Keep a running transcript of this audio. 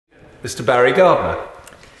Mr. Barry Gardiner.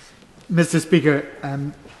 Mr. Speaker,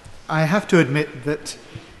 I have to admit that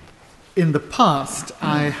in the past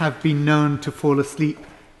I have been known to fall asleep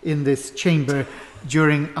in this chamber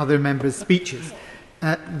during other members' speeches.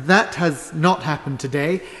 That has not happened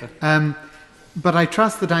today, but I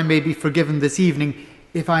trust that I may be forgiven this evening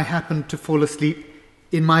if I happen to fall asleep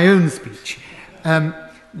in my own speech.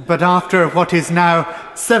 But after what is now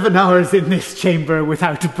 7 hours in this chamber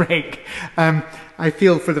without a break, I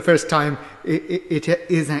feel for the first time it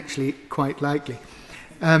is actually quite likely.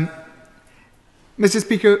 Mr.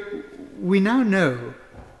 Speaker, we now know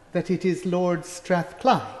that it is Lord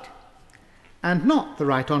Strathclyde, and not the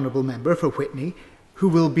Right Honourable Member for Witney, who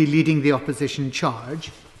will be leading the opposition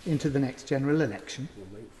charge into the next general election.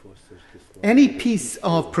 Any piece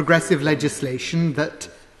of progressive legislation that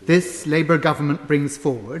this Labour government brings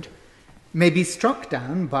forward may be struck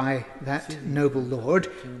down by that noble lord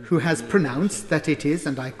who has pronounced that it is,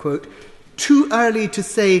 and I quote, too early to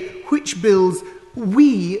say which bills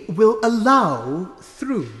we will allow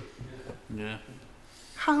through. Yeah.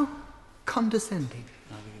 How condescending.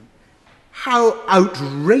 How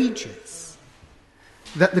outrageous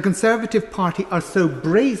that the Conservative Party are so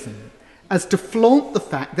brazen as to flaunt the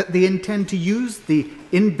fact that they intend to use the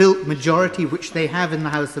inbuilt majority which they have in the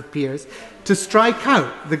House of Peers to strike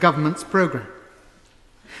out the government's programme.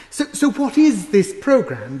 So what is this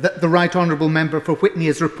programme that the Right Honourable Member for Witney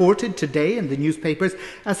has reported today in the newspapers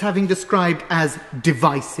as having described as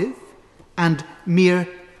divisive and mere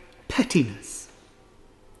pettiness?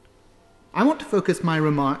 I want to focus my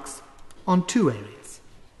remarks on two areas: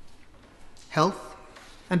 health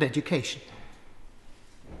and education.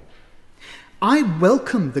 I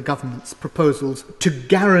welcome the government's proposals to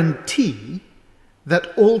guarantee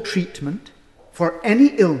that all treatment for any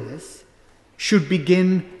illness should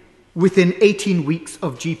begin within 18 weeks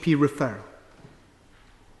of GP referral.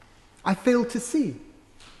 I fail to see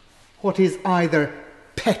what is either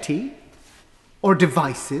petty or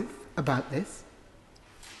divisive about this.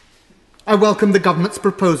 I welcome the government's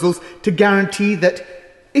proposals to guarantee that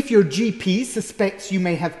if your GP suspects you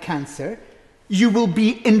may have cancer, you will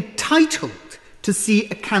be entitled to see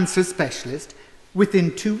a cancer specialist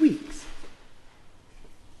within 2 weeks.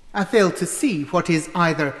 I fail to see what is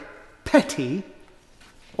either petty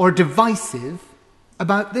or divisive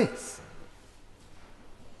about this.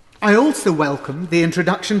 I also welcome the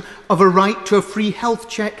introduction of a right to a free health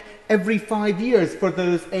check every 5 years for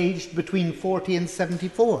those aged between 40 and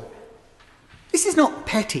 74. This is not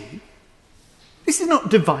petty. This is not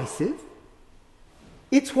divisive.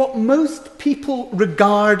 It's what most people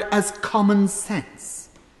regard as common sense.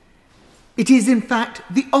 It is, in fact,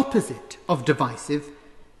 the opposite of divisive,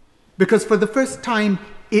 because for the first time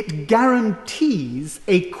it guarantees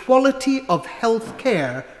a quality of health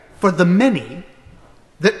care for the many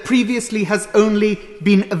that previously has only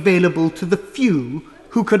been available to the few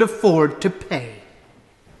who could afford to pay.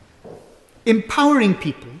 Empowering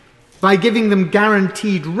people by giving them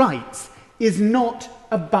guaranteed rights is not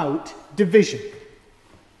about division.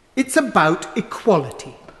 It's about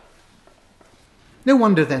equality. No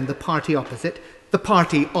wonder then the party opposite, the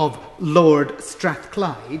party of Lord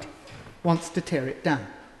Strathclyde, wants to tear it down.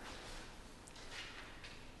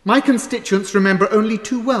 My constituents remember only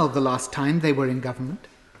too well the last time they were in government.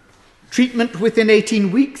 Treatment within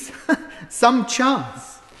 18 weeks? Some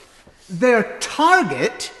chance. Their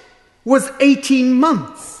target was 18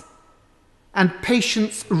 months, and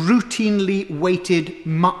patients routinely waited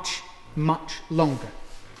much, much longer.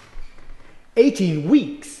 18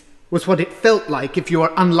 weeks was what it felt like if you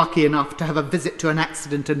were unlucky enough to have a visit to an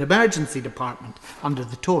accident and emergency department under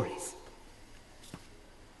the Tories.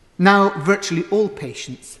 Now, virtually all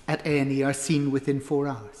patients at A&E are seen within 4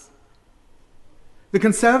 hours. The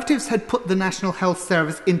Conservatives had put the National Health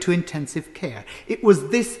Service into intensive care. It was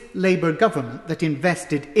this Labour government that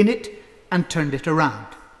invested in it and turned it around.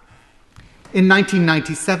 In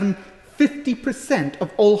 1997, 50%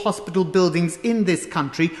 of all hospital buildings in this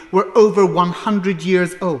country were over 100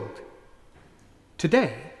 years old.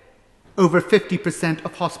 Today, over 50%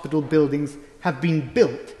 of hospital buildings have been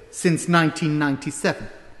built since 1997.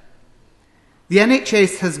 The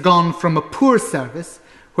NHS has gone from a poor service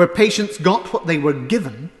where patients got what they were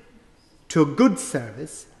given to a good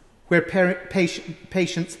service where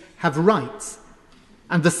patients have rights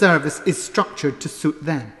and the service is structured to suit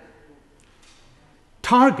them.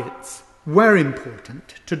 Targets were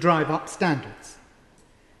important to drive up standards.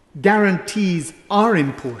 Guarantees are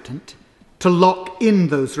important to lock in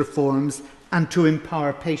those reforms and to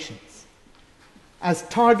empower patients. As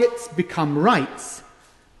targets become rights,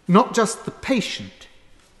 not just the patient,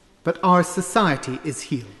 but our society is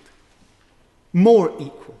healed. More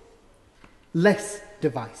equal, less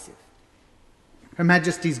divisive. Her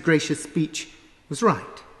Majesty's gracious speech was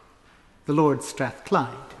right. The Lord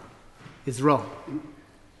Strathclyde is wrong.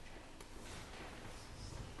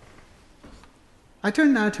 I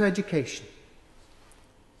turn now to education.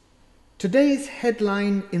 Today's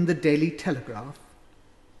headline in the Daily Telegraph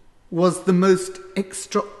was the most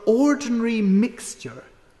extraordinary mixture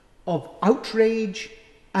of outrage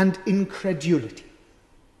and incredulity.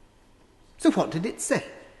 So what did it say?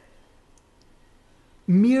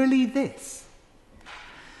 Merely this: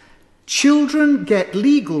 children get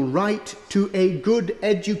legal right to a good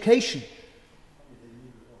education.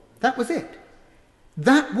 That was it.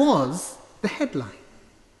 That was the headline.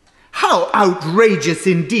 How outrageous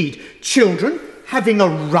indeed! Children having a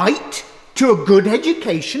right to a good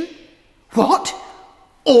education? What?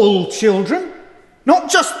 All children? Not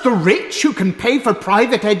just the rich who can pay for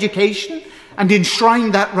private education and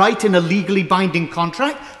enshrine that right in a legally binding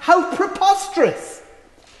contract? How preposterous!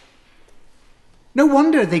 No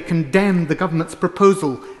wonder they condemn the government's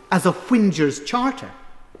proposal as a whingers' charter.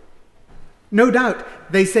 No doubt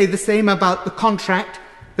they say the same about the contract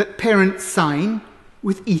that parents sign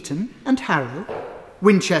with Eton and Harrow,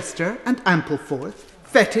 Winchester and Ampleforth,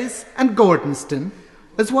 Fettes and Gordonston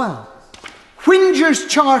as well. Whingers'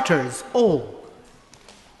 charters, all.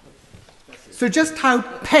 So just how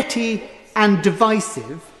petty and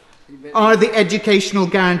divisive are the educational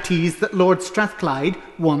guarantees that Lord Strathclyde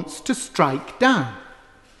wants to strike down?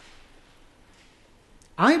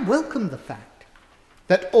 I welcome the fact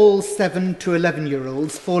that all 7 to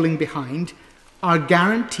 11-year-olds falling behind are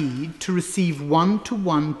guaranteed to receive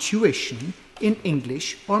one-to-one tuition in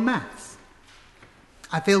English or maths.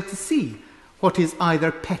 I fail to see what is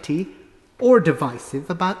either petty or divisive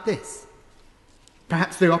about this.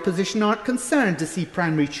 Perhaps the opposition aren't concerned to see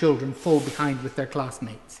primary children fall behind with their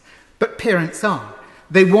classmates, but parents are.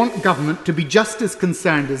 They want government to be just as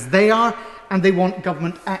concerned as they are, and they want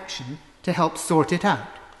government action to help sort it out.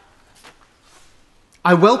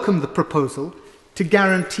 I welcome the proposal to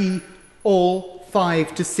guarantee all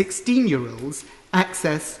 5 to 16-year-olds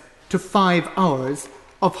access to 5 hours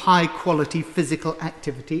of high-quality physical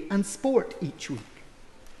activity and sport each week.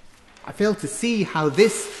 I fail to see how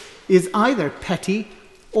this is either petty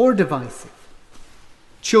or divisive.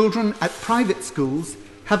 Children at private schools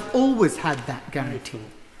have always had that guarantee.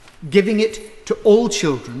 Giving it to all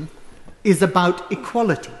children is about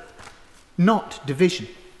equality, not division.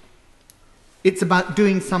 It's about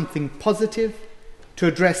doing something positive to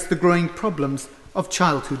address the growing problems of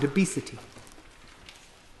childhood obesity.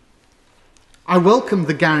 I welcome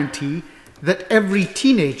the guarantee that every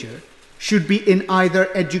teenager should be in either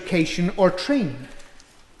education or training,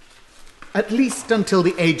 at least until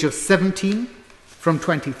the age of 17 from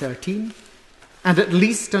 2013, and at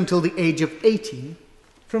least until the age of 18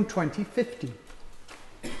 from 2015.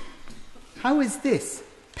 How is this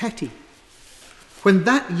petty, when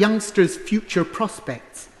that youngster's future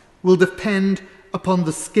prospects will depend upon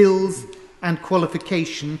the skills and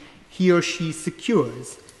qualification he or she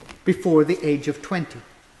secures before the age of 20?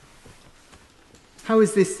 How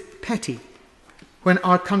is this petty, when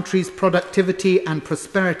our country's productivity and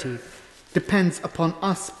prosperity depends upon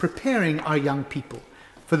us preparing our young people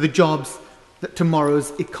for the jobs that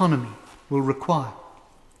tomorrow's economy will require?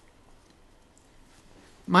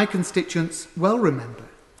 My constituents well remember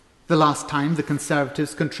the last time the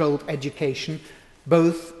Conservatives controlled education,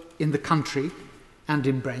 both in the country and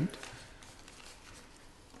in Brent.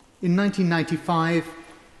 In 1995,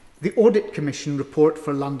 the Audit Commission report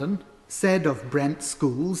for London said of Brent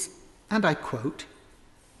schools, and I quote,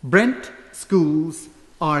 "Brent schools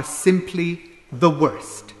are simply the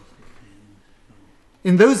worst."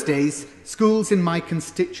 In those days, schools in my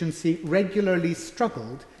constituency regularly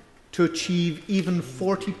struggled to achieve even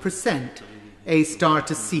 40% A star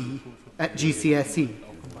to C at GCSE.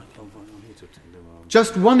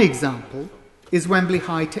 Just one example is Wembley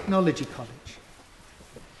High Technology College.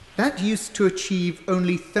 That used to achieve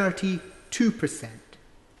only 32%.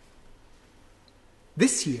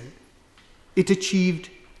 This year, it achieved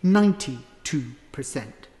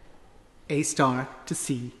 92% A star to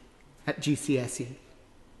C at GCSE.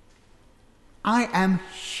 I am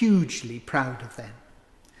hugely proud of them,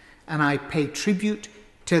 and I pay tribute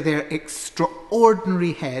to their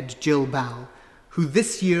extraordinary head, Jill Ball, who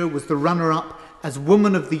this year was the runner-up as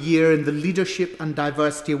Woman of the Year in the Leadership and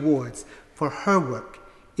Diversity Awards for her work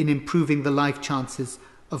in improving the life chances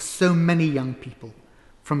of so many young people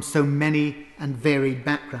from so many and varied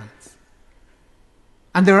backgrounds.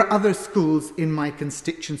 And there are other schools in my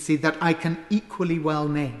constituency that I can equally well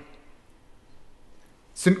name.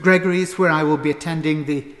 St. Gregory's, where I will be attending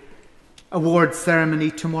the awards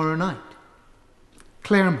ceremony tomorrow night.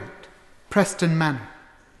 Claremont, Preston Manor,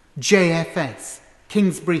 JFS,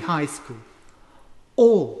 Kingsbury High School,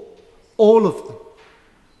 all of them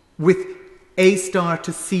with A star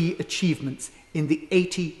to C achievements in the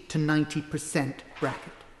 80 to 90%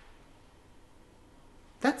 bracket.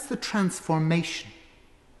 That's the transformation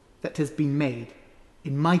that has been made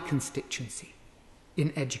in my constituency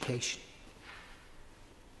in education.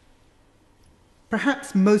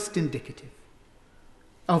 Perhaps most indicative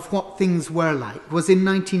of what things were like was in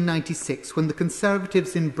 1996 when the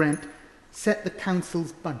Conservatives in Brent set the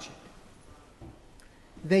council's budget.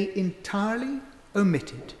 They entirely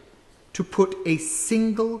omitted to put a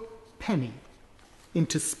single penny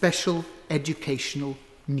into special educational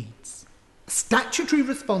needs. Statutory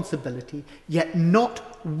responsibility, yet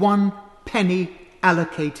not one penny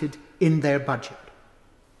allocated in their budget.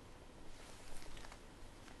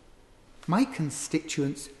 My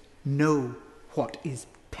constituents know what is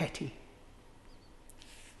petty.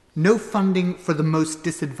 No funding for the most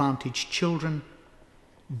disadvantaged children,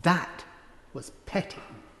 that was petty.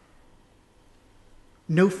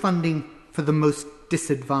 No funding for the most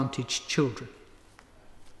disadvantaged children.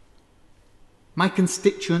 My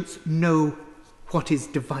constituents know what is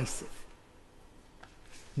divisive.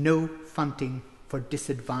 No funding for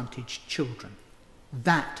disadvantaged children.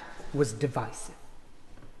 That was divisive.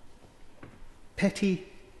 Petty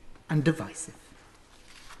and divisive.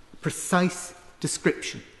 Precise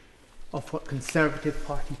description of what Conservative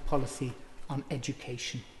Party policy on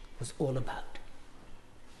education was all about.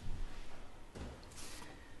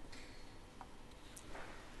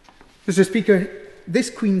 Mr. Speaker, this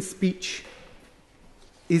Queen's speech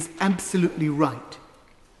is absolutely right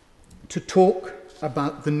to talk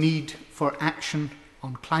about the need for action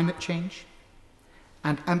on climate change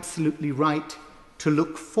and absolutely right to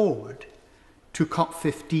look forward to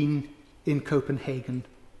COP15 in Copenhagen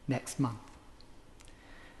next month.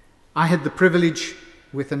 I had the privilege,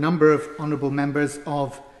 with a number of honourable members,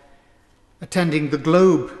 of attending the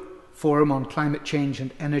Globe Forum on Climate Change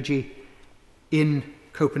and Energy in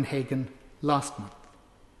Copenhagen last month.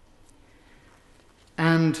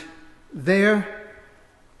 And there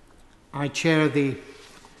I chair the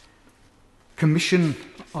Commission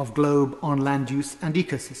of Globe on Land Use and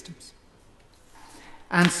Ecosystems.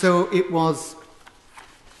 And so it was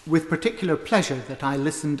with particular pleasure that I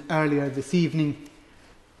listened earlier this evening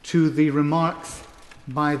to the remarks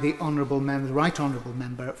by the Right Honourable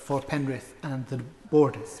Member for Penrith and the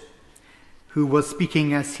Borders, who was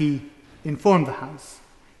speaking, as he informed the House,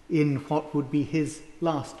 in what would be his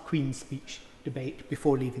last Queen's Speech debate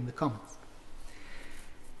before leaving the Commons.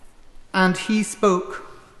 And he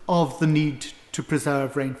spoke of the need to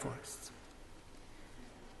preserve rainforests.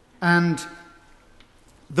 And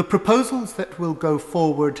the proposals that will go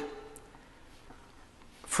forward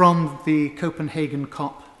from the Copenhagen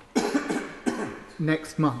COP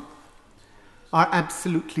next month are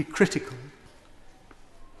absolutely critical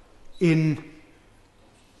in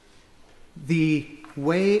the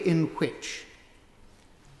way in which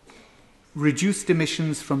reduced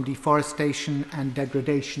emissions from deforestation and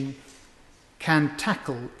degradation can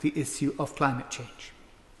tackle the issue of climate change.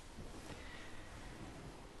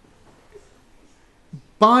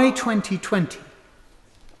 By 2020,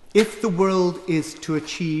 if the world is to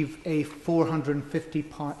achieve a 450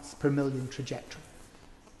 parts per million trajectory,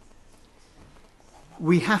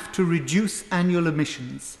 we have to reduce annual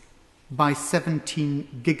emissions by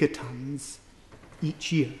 17 gigatons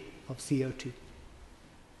each year of CO2.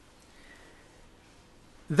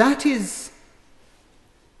 That is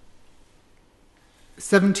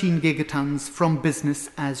 17 gigatons from business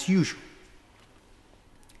as usual.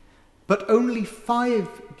 But only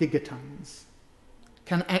 5 gigatons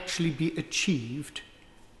can actually be achieved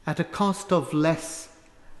at a cost of less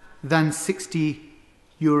than 60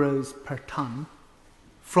 euros per tonne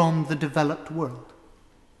from the developed world.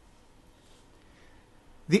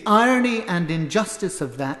 The irony and injustice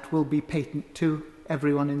of that will be patent to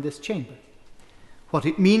everyone in this chamber. What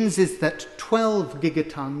it means is that 12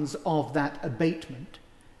 gigatons of that abatement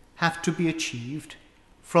have to be achieved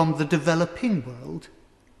from the developing world,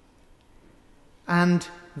 and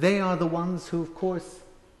they are the ones who, of course,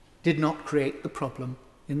 did not create the problem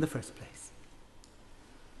in the first place.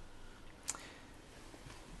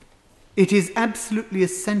 It is absolutely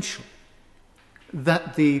essential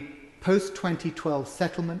that the post-2012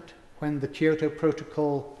 settlement, when the Kyoto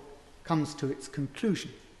Protocol comes to its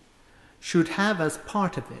conclusion, should have as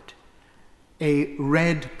part of it a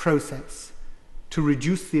RED process to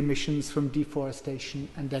reduce the emissions from deforestation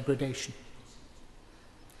and degradation.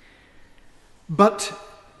 But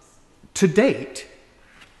to date,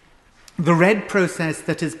 the red process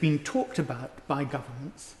that has been talked about by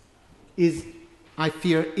governments is, I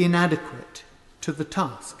fear, inadequate to the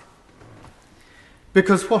task.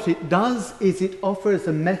 Because what it does is it offers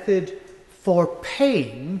a method for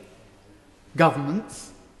paying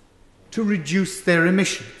governments to reduce their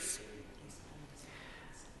emissions.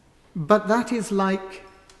 But that is like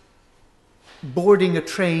boarding a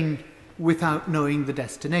train without knowing the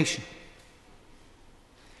destination.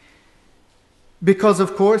 Because,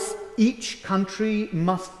 of course, each country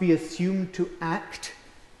must be assumed to act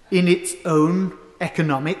in its own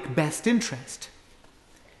economic best interest.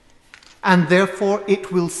 And therefore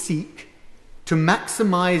it will seek to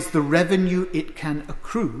maximize the revenue it can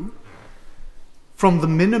accrue from the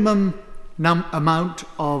minimum amount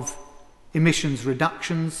of emissions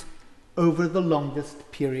reductions over the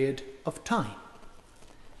longest period of time.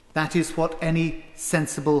 That is what any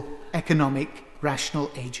sensible economic rational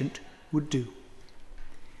agent would do.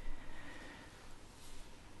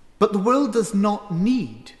 But the world does not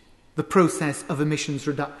need the process of emissions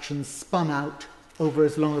reductions spun out over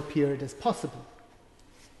as long a period as possible.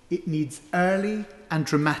 It needs early and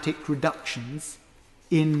dramatic reductions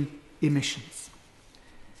in emissions.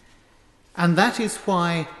 And that is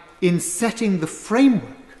why, in setting the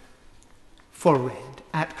framework for RED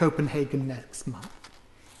at Copenhagen next month,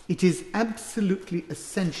 it is absolutely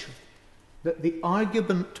essential that the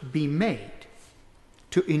argument be made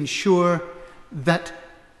to ensure that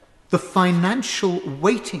the financial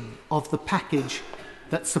weighting of the package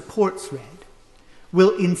that supports RED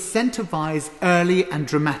will incentivize early and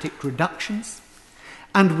dramatic reductions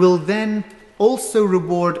and will then also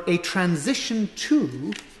reward a transition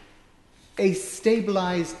to a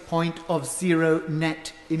stabilized point of zero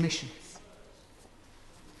net emissions.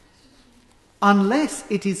 Unless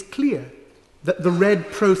it is clear that the RED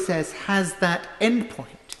process has that endpoint,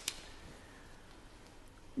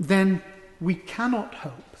 then we cannot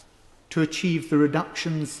hope to achieve the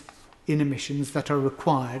reductions in emissions that are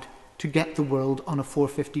required to get the world on a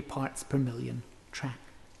 450 parts per million track.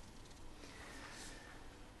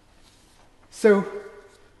 So,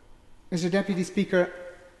 Mr. Deputy Speaker,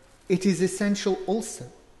 it is essential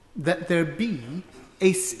also that there be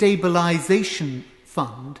a stabilisation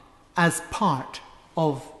fund as part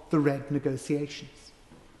of the RED negotiations.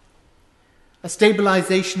 A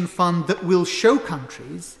stabilisation fund that will show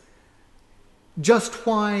countries just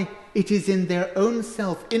why it is in their own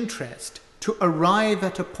self-interest to arrive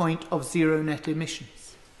at a point of zero net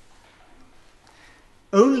emissions.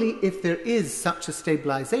 Only if there is such a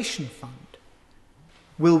stabilisation fund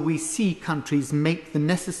will we see countries make the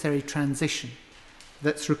necessary transition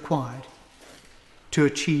that's required to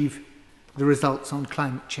achieve the results on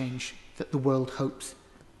climate change that the world hopes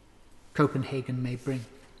Copenhagen may bring.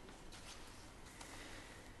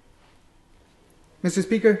 Mr.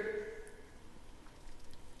 Speaker,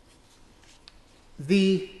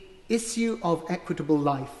 the issue of equitable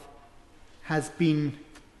life has been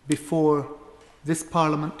before this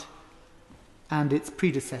Parliament and its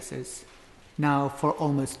predecessors now for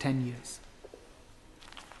almost 10 years.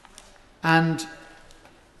 And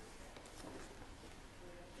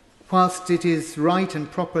whilst it is right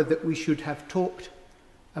and proper that we should have talked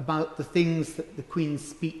about the things that the Queen's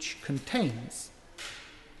speech contains,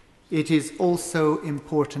 it is also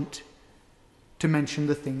important to mention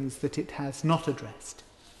the things that it has not addressed.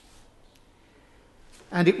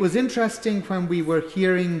 And it was interesting when we were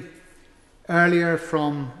hearing earlier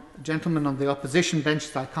from a gentleman on the opposition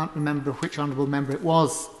benches, I can't remember which honourable member it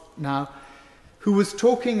was now, who was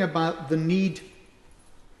talking about the need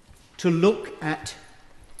to look at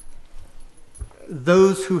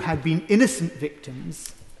those who had been innocent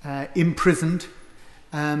victims imprisoned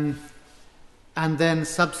and then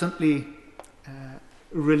subsequently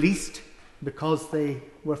released because they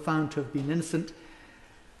were found to have been innocent,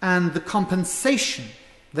 and the compensation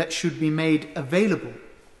that should be made available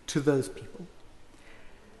to those people.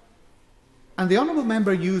 And the honourable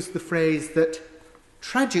member used the phrase that,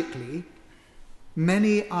 tragically,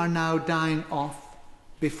 many are now dying off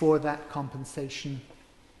before that compensation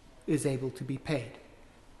is able to be paid.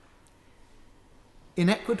 In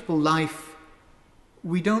equitable life,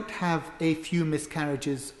 we don't have a few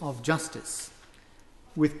miscarriages of justice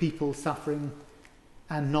with people suffering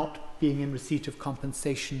and not being in receipt of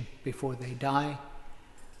compensation before they die.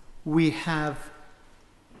 We have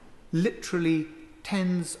literally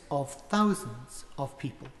tens of thousands of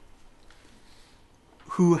people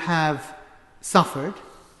who have suffered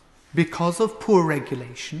because of poor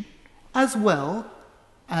regulation as well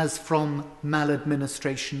as from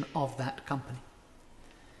maladministration of that company,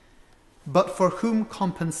 but for whom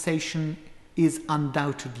compensation is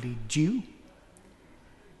undoubtedly due,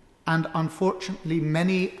 And unfortunately,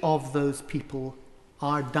 many of those people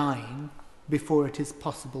are dying before it is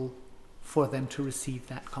possible for them to receive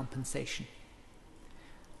that compensation.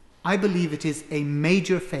 I believe it is a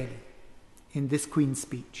major failing in this Queen's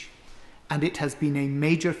speech, and it has been a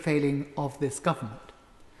major failing of this government,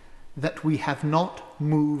 that we have not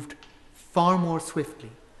moved far more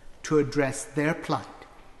swiftly to address their plight.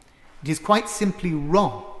 It is quite simply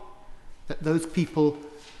wrong that those people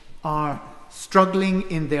are struggling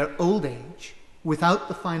in their old age without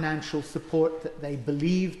the financial support that they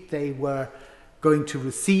believed they were going to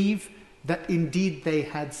receive, that indeed they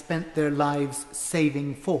had spent their lives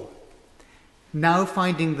saving for, now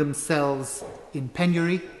finding themselves in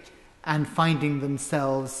penury and finding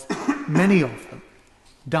themselves, many of them,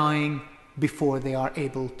 dying before they are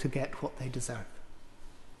able to get what they deserve.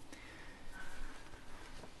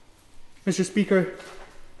 Mr. Speaker,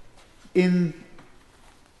 in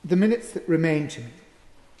the minutes that remain to me,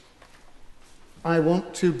 I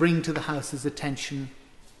want to bring to the House's attention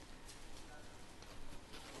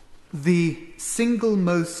the single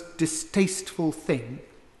most distasteful thing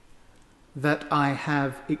that I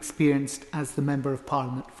have experienced as the Member of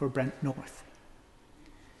Parliament for Brent North.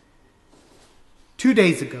 2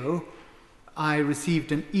 days ago, I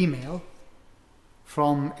received an email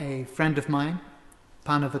from a friend of mine,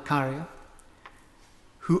 Pana Vicaria,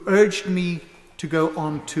 who urged me to go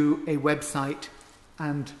onto a website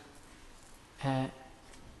and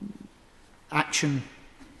action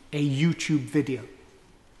a YouTube video.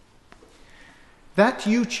 That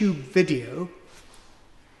YouTube video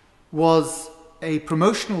was a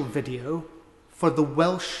promotional video for the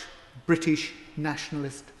Welsh British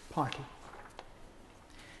Nationalist Party.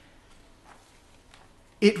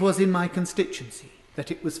 It was in my constituency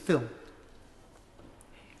that it was filmed.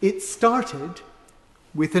 It started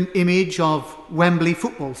with an image of Wembley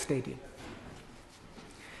football stadium.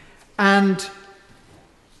 And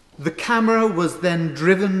the camera was then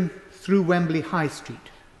driven through Wembley High Street,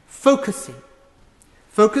 focusing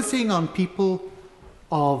on people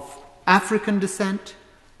of African descent,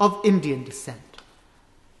 of Indian descent,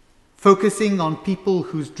 focusing on people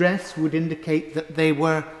whose dress would indicate that they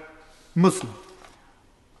were Muslim,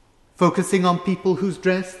 focusing on people whose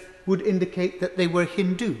dress would indicate that they were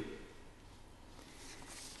Hindu.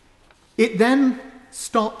 It then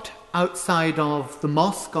stopped outside of the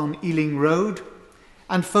mosque on Ealing Road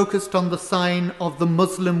and focused on the sign of the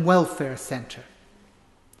Muslim Welfare Centre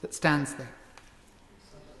that stands there.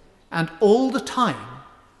 And all the time,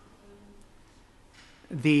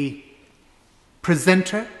 the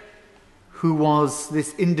presenter, who was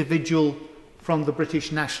this individual from the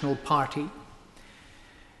British National Party,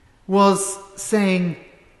 was saying,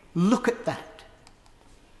 "Look at that.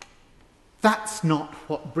 That's not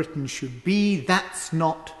what Britain should be. That's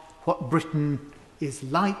not what Britain is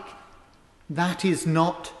like. That is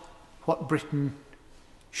not what Britain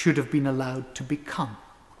should have been allowed to become."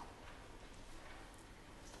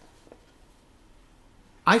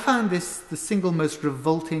 I found this the single most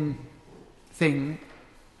revolting thing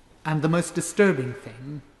and the most disturbing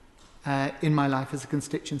thing in my life as a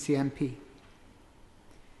constituency MP.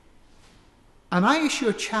 And I issue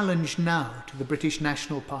a challenge now to the British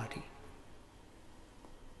National Party.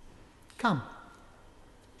 Come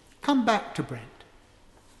back to Brent.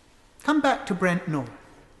 Come back to Brent North.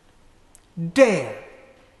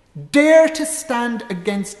 Dare to stand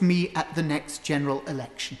against me at the next general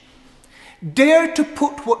election. Dare to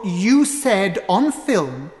put what you said on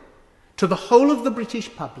film to the whole of the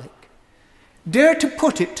British public. Dare to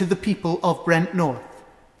put it to the people of Brent North.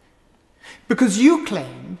 Because you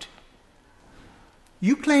claimed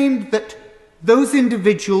that those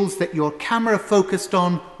individuals that your camera focused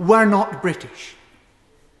on were not British.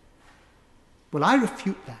 Well, I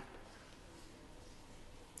refute that.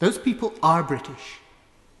 Those people are British.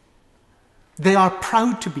 They are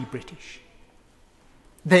proud to be British.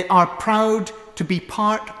 They are proud to be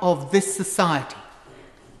part of this society.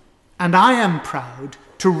 And I am proud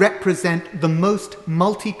to represent the most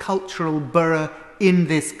multicultural borough in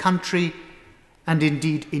this country and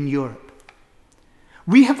indeed in Europe.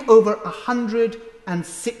 We have over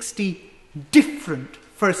 160 different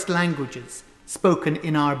first languages spoken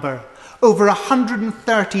in our borough. Over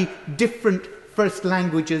 130 different first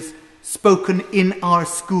languages spoken in our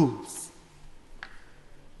schools.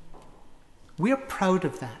 We're proud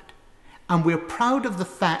of that. And we're proud of the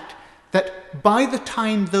fact that by the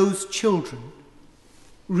time those children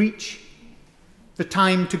reach the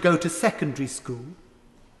time to go to secondary school,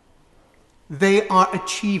 they are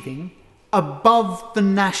achieving above the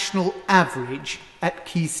national average at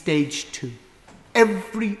Key Stage 2.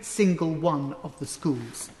 Every single one of the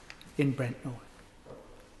schools in Brent North.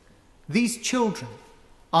 These children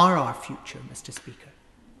are our future, Mr. Speaker.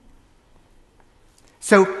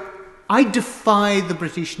 So I defy the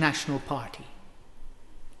British National Party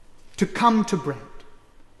to come to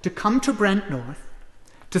Brent North,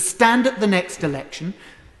 to stand at the next election,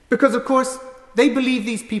 because, of course, they believe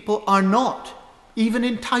these people are not even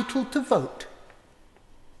entitled to vote.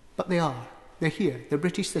 But they are. They're here. They're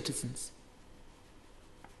British citizens.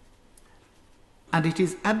 And it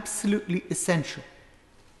is absolutely essential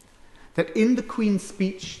that in the Queen's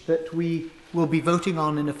speech that we will be voting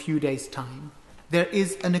on in a few days' time, there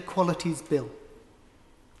is an equalities bill.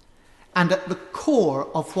 And at the core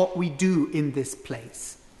of what we do in this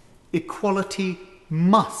place, equality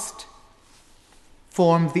must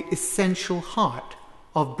form the essential heart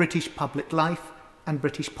of British public life and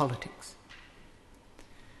British politics.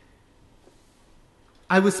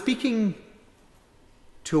 I was speaking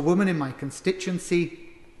to a woman in my constituency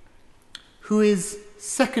who is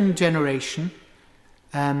second generation.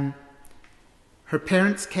 Her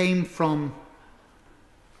parents came from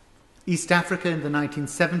East Africa in the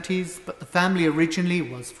 1970s, but the family originally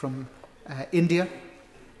was from India.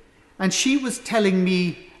 And she was telling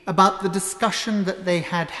me about the discussion that they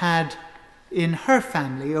had had in her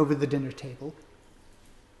family over the dinner table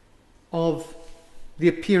of the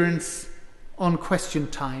appearance on Question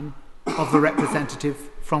Time of the representative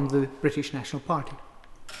from the British National Party.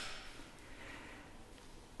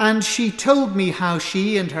 And she told me how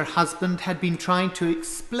she and her husband had been trying to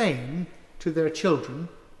explain to their children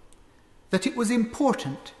that it was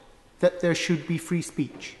important that there should be free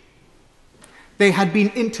speech. They had been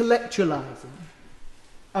intellectualizing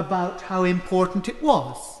about how important it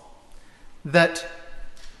was that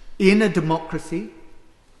in a democracy,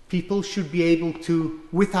 people should be able to,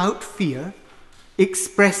 without fear,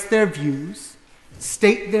 express their views,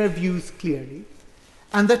 state their views clearly,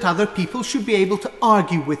 and that other people should be able to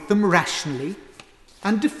argue with them rationally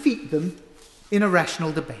and defeat them in a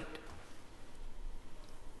rational debate.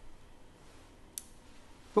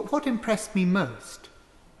 But what impressed me most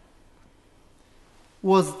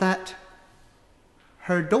was that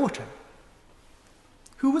her daughter,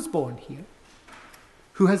 who was born here,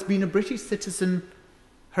 who has been a British citizen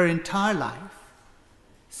her entire life,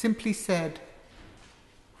 simply said,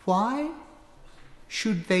 why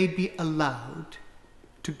should they be allowed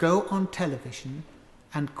to go on television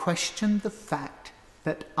and question the fact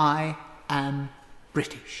that I am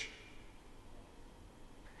British?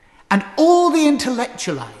 And all the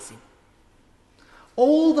intellectualizing,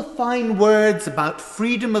 all the fine words about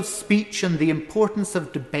freedom of speech and the importance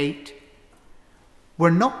of debate were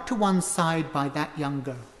knocked to one side by that young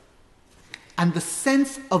girl. And the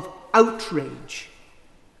sense of outrage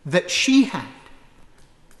that she had,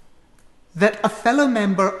 that a fellow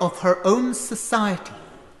member of her own society,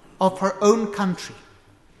 of her own country,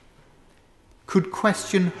 could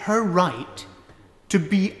question her right to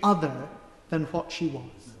be other than what she was.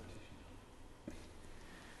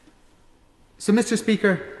 So, Mr.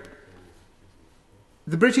 Speaker,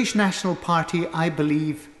 the British National Party, I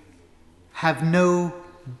believe, have no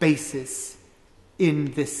basis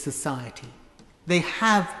in this society. They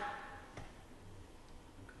have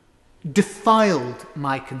defiled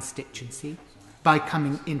my constituency by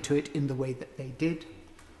coming into it in the way that they did.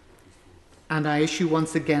 And I issue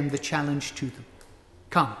once again the challenge to them.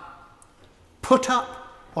 Come, put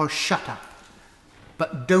up or shut up,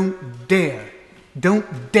 but don't dare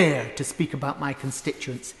to speak about my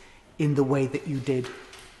constituents in the way that you did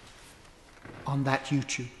on that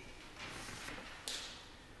YouTube.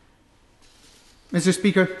 Mr.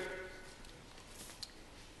 Speaker,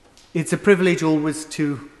 it's a privilege always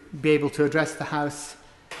to be able to address the House.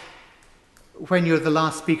 When you're the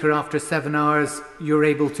last speaker after 7 hours, you're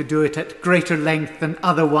able to do it at greater length than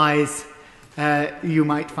otherwise you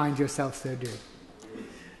might find yourself so doing.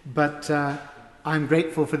 But I'm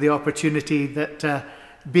grateful for the opportunity that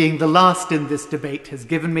being the last in this debate has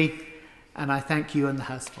given me, and I thank you and the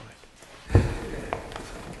House for it.